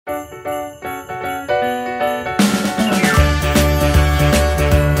Hey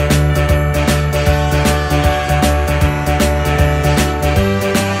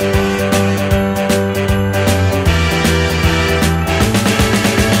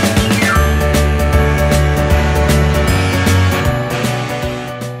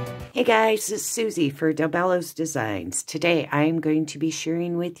guys, it's Susie for Bello's Designs. Today I'm going to be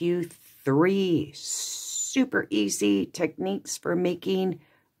sharing with you 3 super easy techniques for making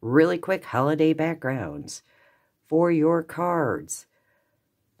really quick holiday backgrounds for your cards.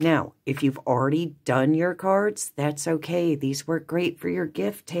 Now, if you've already done your cards, that's okay. These work great for your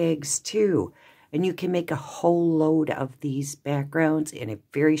gift tags too. And you can make a whole load of these backgrounds in a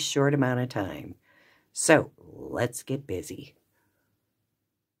very short amount of time. So, let's get busy.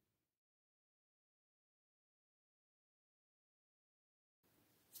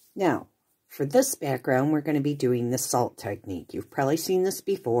 Now, for this background, we're going to be doing the salt technique. You've probably seen this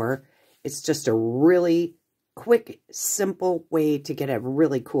before. It's just a really quick, simple way to get a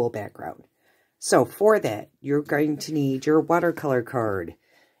really cool background. So for that, you're going to need your watercolor card.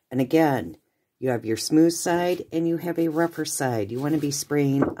 And again, you have your smooth side and you have a rougher side. You want to be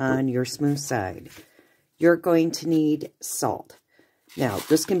spraying on your smooth side. You're going to need salt. Now,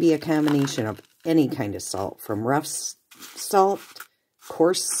 this can be a combination of any kind of salt, from rough salt,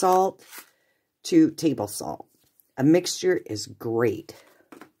 coarse salt, to table salt. A mixture is great.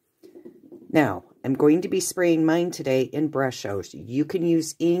 Now, I'm going to be spraying mine today in Brushos. You can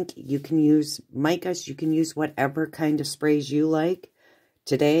use ink, you can use micas, you can use whatever kind of sprays you like.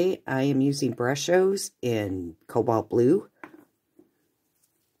 Today, I am using Brushos in cobalt blue,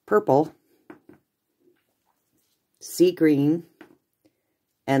 purple, sea green,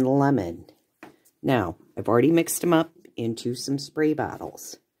 and lemon. Now, I've already mixed them up into some spray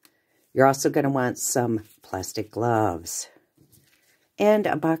bottles. You're also going to want some plastic gloves and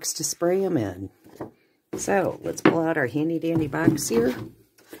a box to spray them in. So let's pull out our handy dandy box here.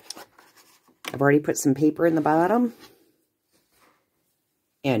 I've already put some paper in the bottom,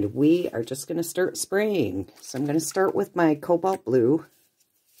 and we are just going to start spraying. So I'm going to start with my cobalt blue.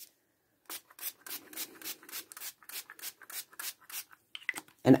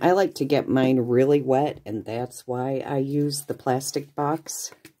 And I like to get mine really wet, and that's why I use the plastic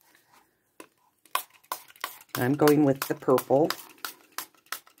box. I'm going with the purple.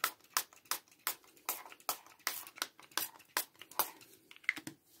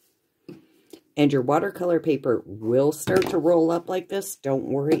 And your watercolor paper will start to roll up like this. Don't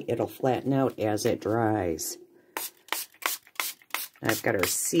worry, it'll flatten out as it dries. I've got our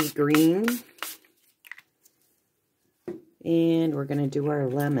sea green. And we're going to do our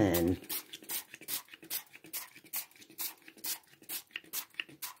lemon.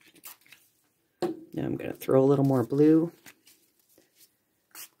 Now I'm going to throw a little more blue.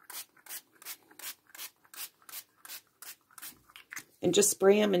 And just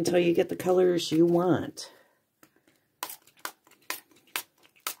spray them until you get the colors you want.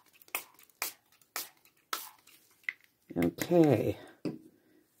 Okay.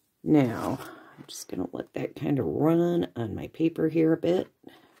 Now, I'm just going to let that kind of run on my paper here a bit.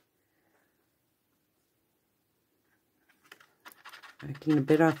 Backing a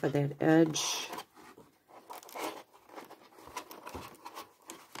bit off of that edge.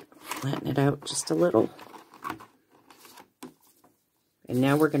 Flatten it out just a little. And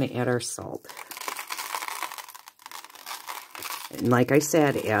now we're going to add our salt. And like I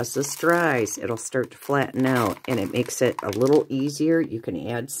said, as this dries, it'll start to flatten out, and it makes it a little easier. You can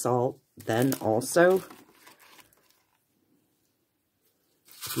add salt then also.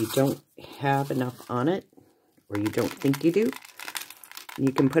 If you don't have enough on it, or you don't think you do,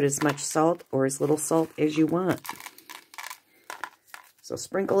 you can put as much salt or as little salt as you want. So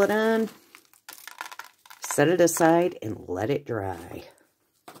sprinkle it on, set it aside, and let it dry.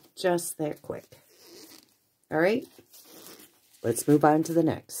 Just that quick. All right, let's move on to the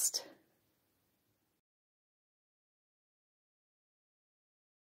next.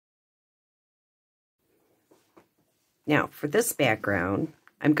 Now, for this background,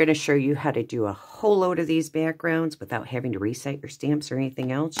 I'm going to show you how to do a whole load of these backgrounds without having to reset your stamps or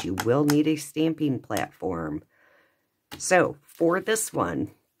anything else. You will need a stamping platform. So, for this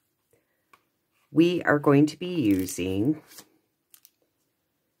one, we are going to be using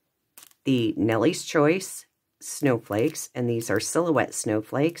the Nellie's Choice snowflakes, and these are silhouette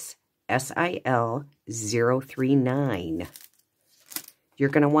snowflakes, SIL 039. You're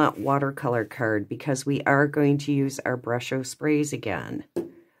going to want watercolor card because we are going to use our Brusho sprays again.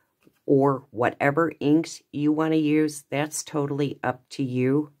 Or whatever inks you want to use, that's totally up to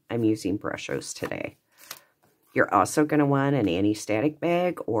you. I'm using Brushos today. You're also going to want an anti-static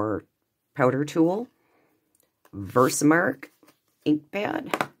bag or powder tool, VersaMark ink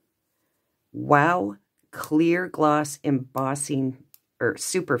pad, Wow Clear Gloss Embossing or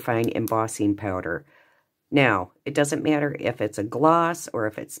Superfine Embossing Powder. Now, it doesn't matter if it's a gloss or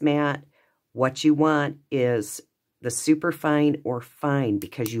if it's matte. What you want is the superfine or fine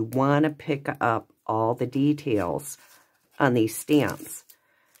because you want to pick up all the details on these stamps.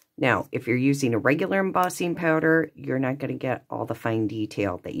 Now, if you're using a regular embossing powder, you're not going to get all the fine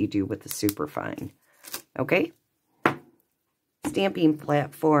detail that you do with the superfine. Okay? Stamping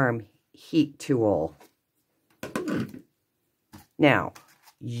platform heat tool. Now,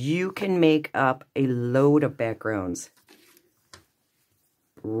 you can make up a load of backgrounds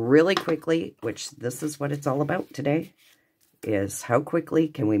really quickly, which this is what it's all about today, is how quickly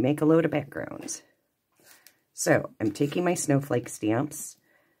can we make a load of backgrounds. So, I'm taking my snowflake stamps.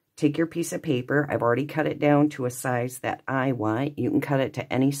 Take your piece of paper. I've already cut it down to a size that I want. You can cut it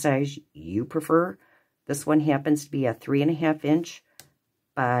to any size you prefer. This one happens to be a 3.5 inch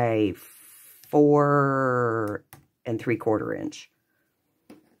by 4 3/4 inch.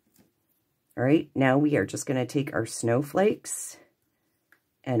 All right, now we are just going to take our snowflakes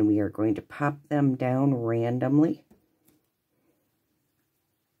and we are going to pop them down randomly.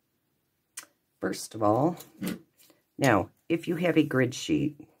 First of all, now, if you have a grid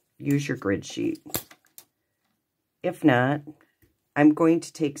sheet, use your grid sheet. If not, I'm going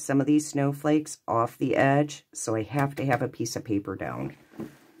to take some of these snowflakes off the edge, so I have to have a piece of paper down.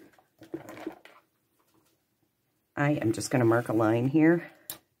 I am just going to mark a line here,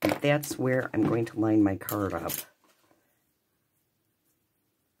 and that's where I'm going to line my card up.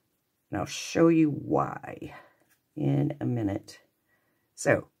 And I'll show you why in a minute.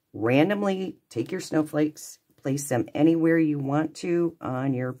 So, randomly take your snowflakes, place them anywhere you want to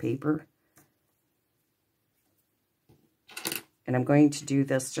on your paper. And I'm going to do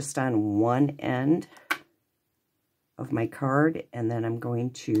this just on one end of my card, and then I'm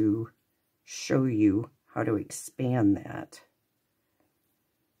going to show you how to expand that.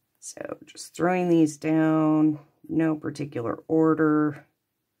 So just throwing these down, no particular order,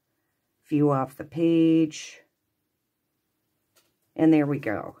 few off the page, and there we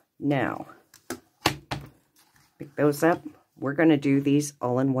go. Now, pick those up. We're going to do these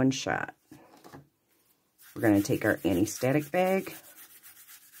all in one shot. We're going to take our anti-static bag,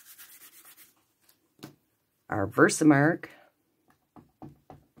 our VersaMark,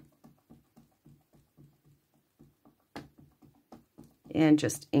 and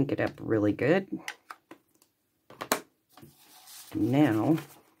just ink it up really good. Now,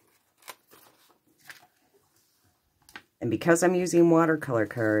 and because I'm using watercolor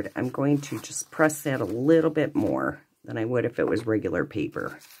card, I'm going to just press that a little bit more than I would if it was regular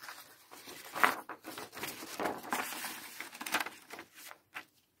paper.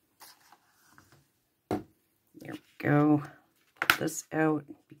 There we go. Pull this out.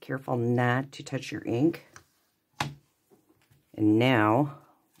 Be careful not to touch your ink. And now,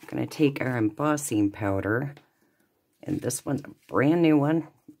 I'm going to take our embossing powder, and this one's a brand new one,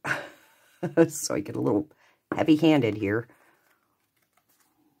 so I get a little heavy-handed here.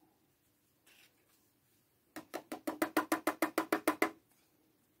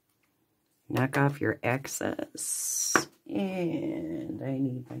 Knock off your excess, and I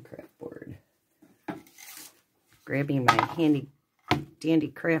need my craft board. Grabbing my handy-dandy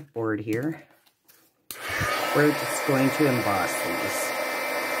craft board here. We're just going to emboss these.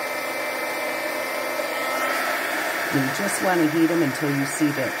 You just want to heat them until you see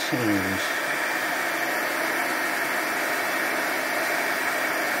that change.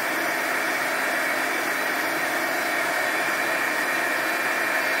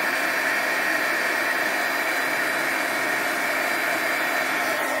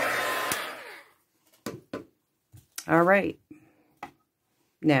 All right.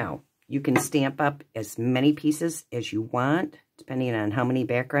 Now, you can stamp up as many pieces as you want, depending on how many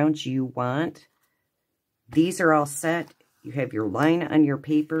backgrounds you want. These are all set. You have your line on your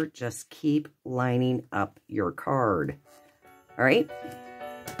paper. Just keep lining up your card. All right?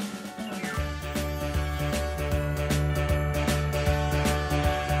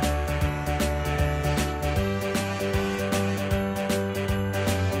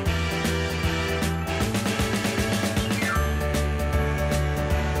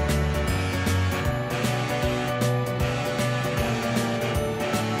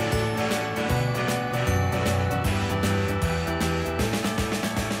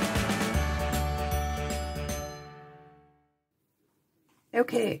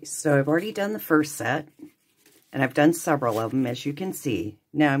 Okay, so I've already done the first set, and I've done several of them, as you can see.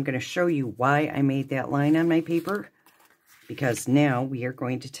 Now I'm going to show you why I made that line on my paper, because now we are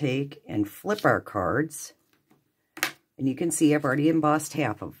going to take and flip our cards. And you can see I've already embossed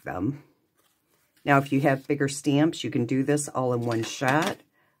half of them. Now, if you have bigger stamps, you can do this all in one shot.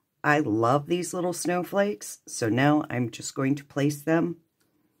 I love these little snowflakes, so now I'm just going to place them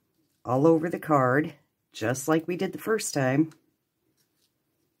all over the card, just like we did the first time.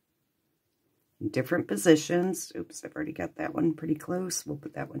 In different positions. Oops, I've already got that one pretty close. We'll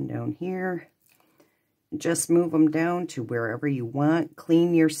put that one down here. And just move them down to wherever you want.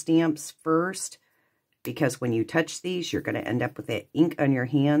 Clean your stamps first, because when you touch these, you're going to end up with that ink on your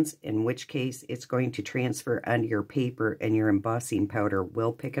hands, in which case it's going to transfer onto your paper and your embossing powder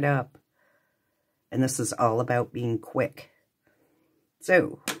will pick it up. And this is all about being quick.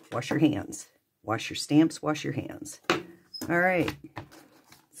 So, wash your hands. Wash your stamps, wash your hands. All right.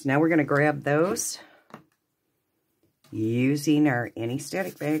 So now we're going to grab those using our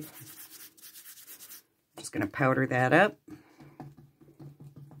anti-static bag. Just going to powder that up.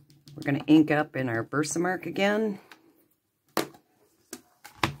 We're going to ink up in our Versamark again.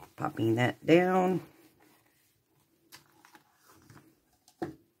 Popping that down.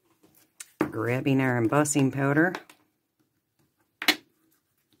 Grabbing our embossing powder.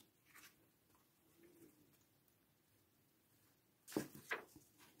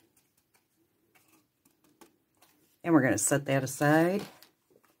 And we're going to set that aside.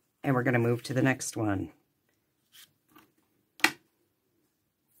 And we're going to move to the next one.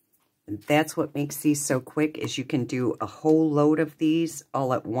 And that's what makes these so quick, is you can do a whole load of these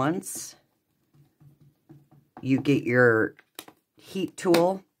all at once. You get your heat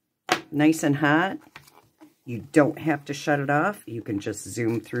tool nice and hot. You don't have to shut it off. You can just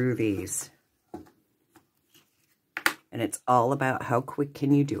zoom through these. And it's all about how quick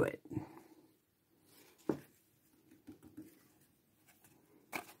can you do it.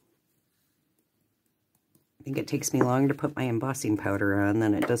 I think it takes me longer to put my embossing powder on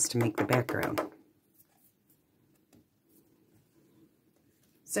than it does to make the background.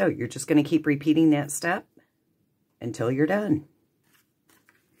 So you're just going to keep repeating that step until you're done.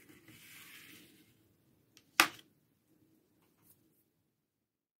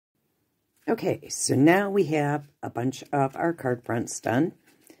 Okay, so now we have a bunch of our card fronts done.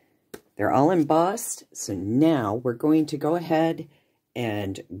 They're all embossed, so now we're going to go ahead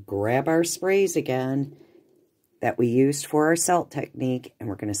and grab our sprays again that we used for our salt technique, and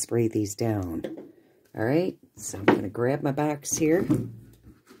we're going to spray these down. All right, so I'm going to grab my box here.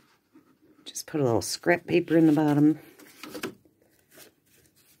 Just put a little scrap paper in the bottom.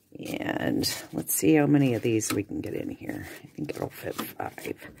 And let's see how many of these we can get in here. I think it'll fit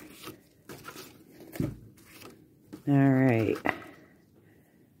 5. All right.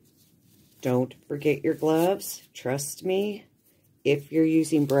 Don't forget your gloves. Trust me, if you're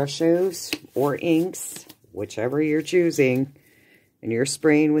using Brushos or inks, whichever you're choosing, and you're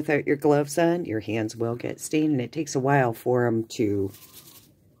spraying without your gloves on, your hands will get stained, and it takes a while for them to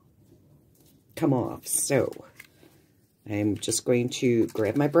come off. So I'm just going to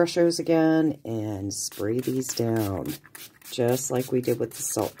grab my Brushos again and spray these down, just like we did with the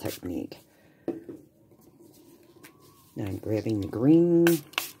salt technique. Now I'm grabbing the green.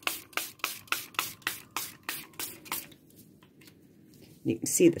 You can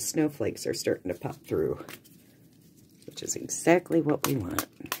see the snowflakes are starting to pop through, which is exactly what we want.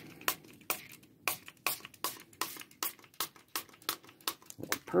 A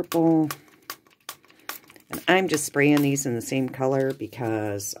little purple. And I'm just spraying these in the same color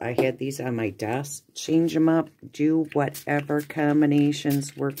because I had these on my desk. Change them up. Do whatever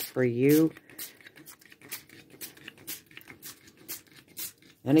combinations work for you.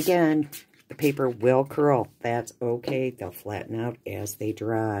 And again, the paper will curl. That's okay. They'll flatten out as they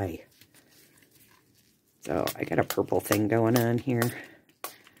dry. So I got a purple thing going on here.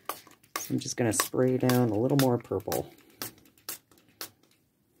 So I'm just going to spray down a little more purple.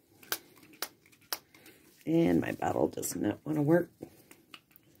 And my bottle does not want to work.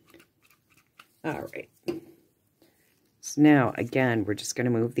 All right. So now, again, we're just going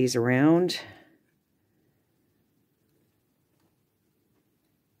to move these around.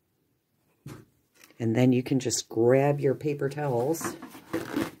 And then you can just grab your paper towels,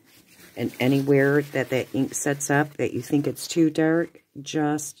 and anywhere that that ink sets up that you think it's too dark,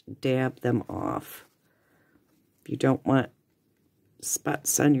 just dab them off. If you don't want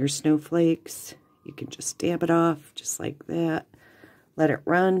spots on your snowflakes, you can just dab it off just like that. Let it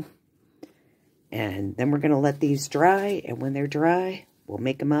run. And then we're going to let these dry, and when they're dry, we'll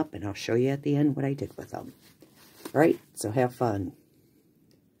make them up, and I'll show you at the end what I did with them. All right, so have fun.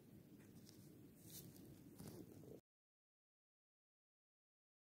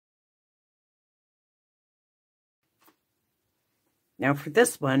 Now for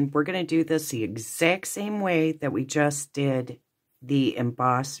this one, we're going to do this the exact same way that we just did the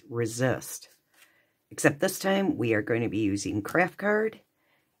Emboss Resist. Except this time, we are going to be using craft card,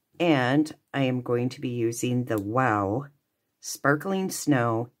 and I am going to be using the Wow Sparkling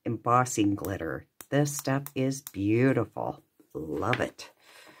Snow Embossing Glitter. This stuff is beautiful. Love it.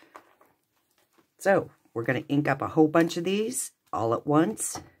 So, we're going to ink up a whole bunch of these all at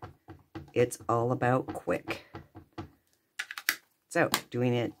once. It's all about quick. So,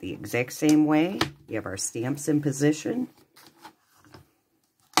 doing it the exact same way. We have our stamps in position.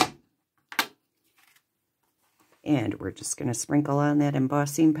 And we're just going to sprinkle on that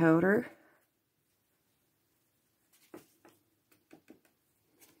embossing powder.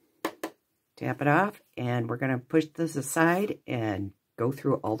 Tap it off, and we're going to push this aside and go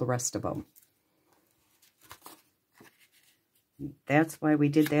through all the rest of them. That's why we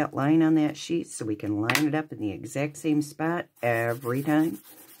did that line on that sheet, so we can line it up in the exact same spot every time.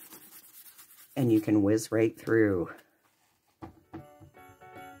 And you can whiz right through.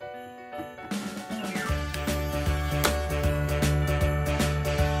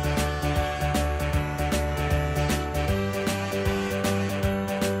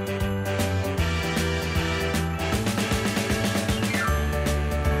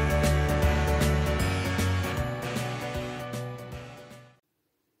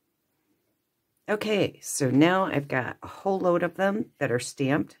 Okay, so now I've got a whole load of them that are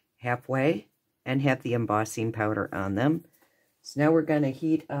stamped halfway and have the embossing powder on them. So now we're going to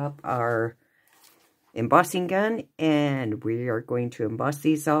heat up our embossing gun, and we are going to emboss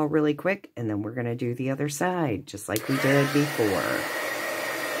these all really quick, and then we're going to do the other side, just like we did before.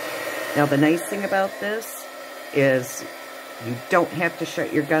 Now, the nice thing about this is you don't have to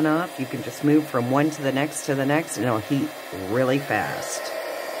shut your gun off. You can just move from one to the next, and it'll heat really fast.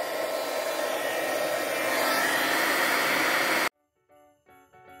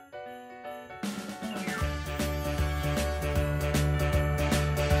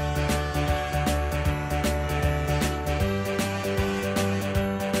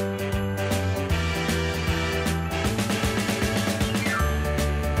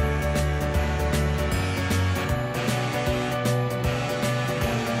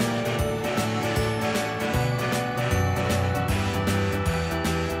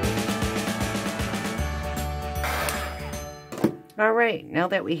 All right, now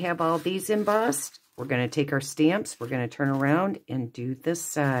that we have all these embossed, we're going to take our stamps, we're going to turn around and do this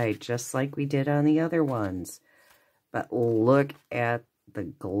side, just like we did on the other ones. But look at the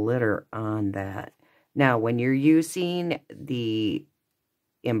glitter on that. Now, when you're using the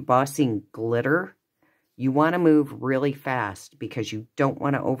embossing glitter, you want to move really fast because you don't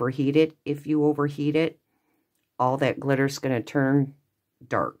want to overheat it. If you overheat it, all that glitter's going to turn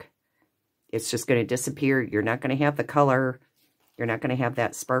dark. It's just going to disappear. You're not going to have the color. You're not going to have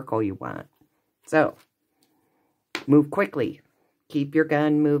that sparkle you want. So, move quickly. Keep your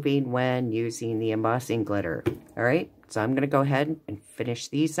gun moving when using the embossing glitter. All right, so I'm going to go ahead and finish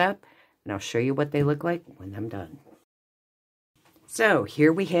these up, and I'll show you what they look like when I'm done. So,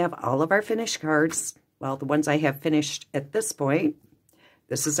 here we have all of our finished cards. Well, the ones I have finished at this point.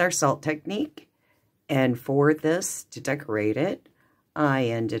 This is our salt technique. And for this, to decorate it, I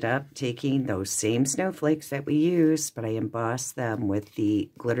ended up taking those same snowflakes that we used, but I embossed them with the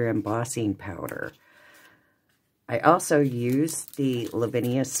glitter embossing powder. I also used the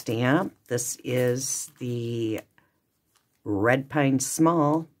Lavinia stamp. This is the Red Pine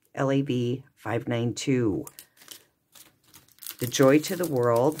Small LAV 592. The Joy to the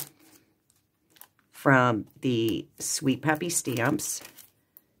World from the Sweet Poppy Stamps,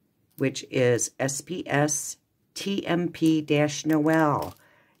 which is SPS TMP-Noel.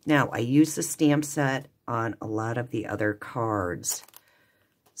 Now, I use the stamp set on a lot of the other cards.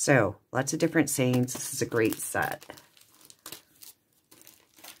 So, lots of different sayings. This is a great set.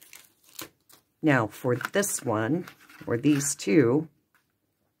 Now, for this one, or these two,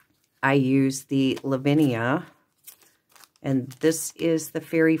 I use the Lavinia, and this is the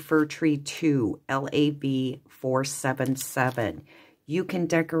Fairy Fir Tree 2, LAV 477. You can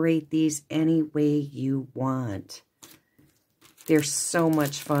decorate these any way you want. They're so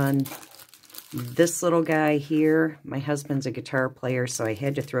much fun. This little guy here, my husband's a guitar player, so I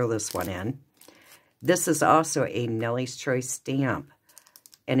had to throw this one in. This is also a Nellie's Choice stamp,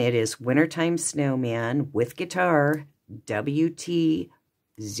 and it is Wintertime Snowman with guitar,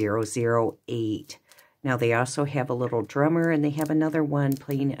 WT008. Now, they also have a little drummer, and they have another one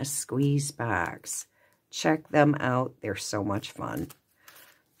playing a squeeze box. Check them out. They're so much fun.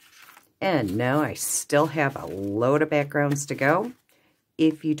 And now I still have a load of backgrounds to go.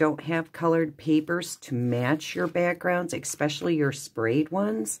 If you don't have colored papers to match your backgrounds, especially your sprayed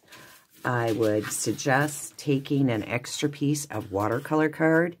ones, I would suggest taking an extra piece of watercolor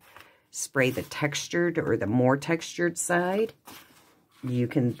card, spray the textured or the more textured side. You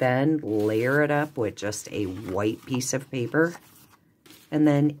can then layer it up with just a white piece of paper and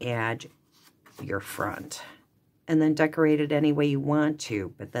then add your front. And then decorate it any way you want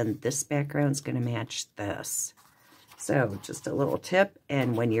to, but then this background's going to match this. So just a little tip,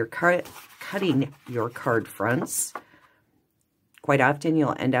 and when you're cutting your card fronts, quite often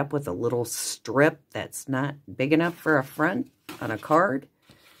you'll end up with a little strip that's not big enough for a front on a card.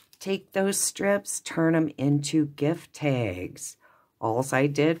 Take those strips, turn them into gift tags. All I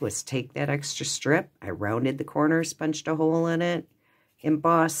did was take that extra strip, I rounded the corners, punched a hole in it,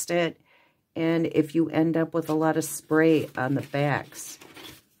 embossed it, and if you end up with a lot of spray on the backs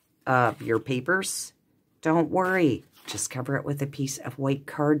of your papers, don't worry. Just cover it with a piece of white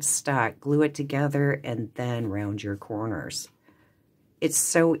cardstock, glue it together, and then round your corners. It's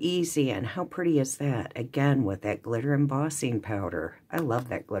so easy, and how pretty is that? Again, with that glitter embossing powder. I love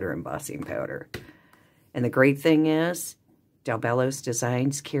that glitter embossing powder. And the great thing is, Bello's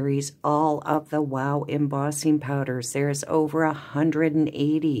Designs carries all of the wow embossing powders. There's over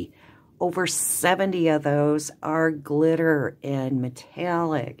 180. Over 70 of those are glitter and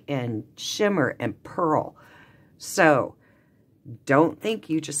metallic and shimmer and pearl. So, don't think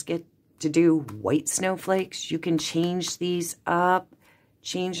you just get to do white snowflakes. You can change these up,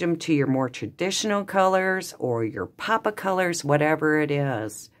 change them to your more traditional colors or your pop-up colors, whatever it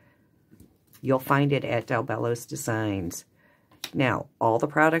is. You'll find it at Bello's Designs. Now, all the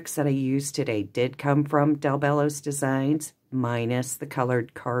products that I used today did come from Bello's Designs, minus the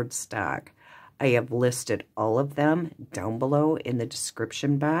colored cardstock. I have listed all of them down below in the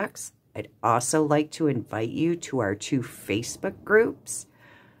description box. I'd also like to invite you to our 2 Facebook groups.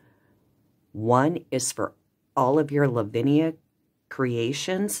 One is for all of your Lavinia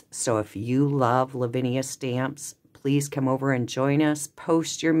creations. So if you love Lavinia Stamps, please come over and join us.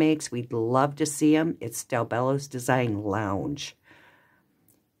 Post your makes. We'd love to see them. It's Bello's Design Lounge.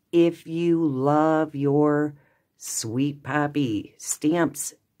 If you love your Sweet Poppy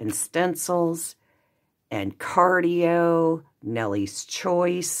stamps and stencils and Cardio, Nellie's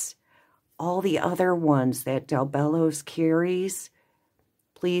Choice, all the other ones that Bello's carries,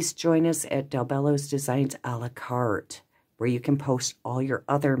 please join us at Bello's Designs a la carte, where you can post all your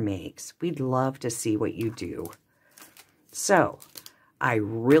other makes. We'd love to see what you do. So, I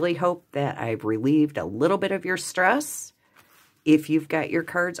really hope that I've relieved a little bit of your stress. If you've got your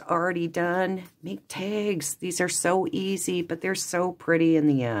cards already done, make tags. These are so easy, but they're so pretty in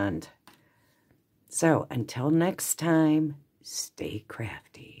the end. So, until next time, stay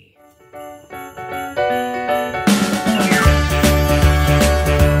crafty.